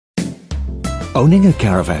Owning a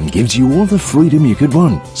caravan gives you all the freedom you could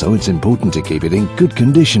want, so it's important to keep it in good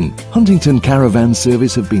condition. Huntington Caravan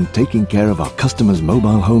Service have been taking care of our customers'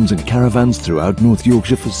 mobile homes and caravans throughout North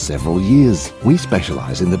Yorkshire for several years. We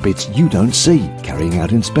specialise in the bits you don't see, carrying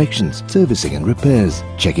out inspections, servicing and repairs,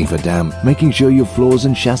 checking for damp, making sure your floors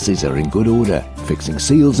and chassis are in good order, fixing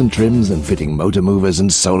seals and trims and fitting motor movers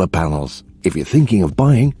and solar panels. If you're thinking of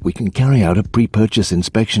buying, we can carry out a pre-purchase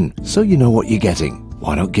inspection so you know what you're getting.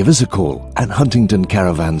 Why not give us a call at Huntington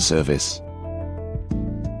Caravan Service?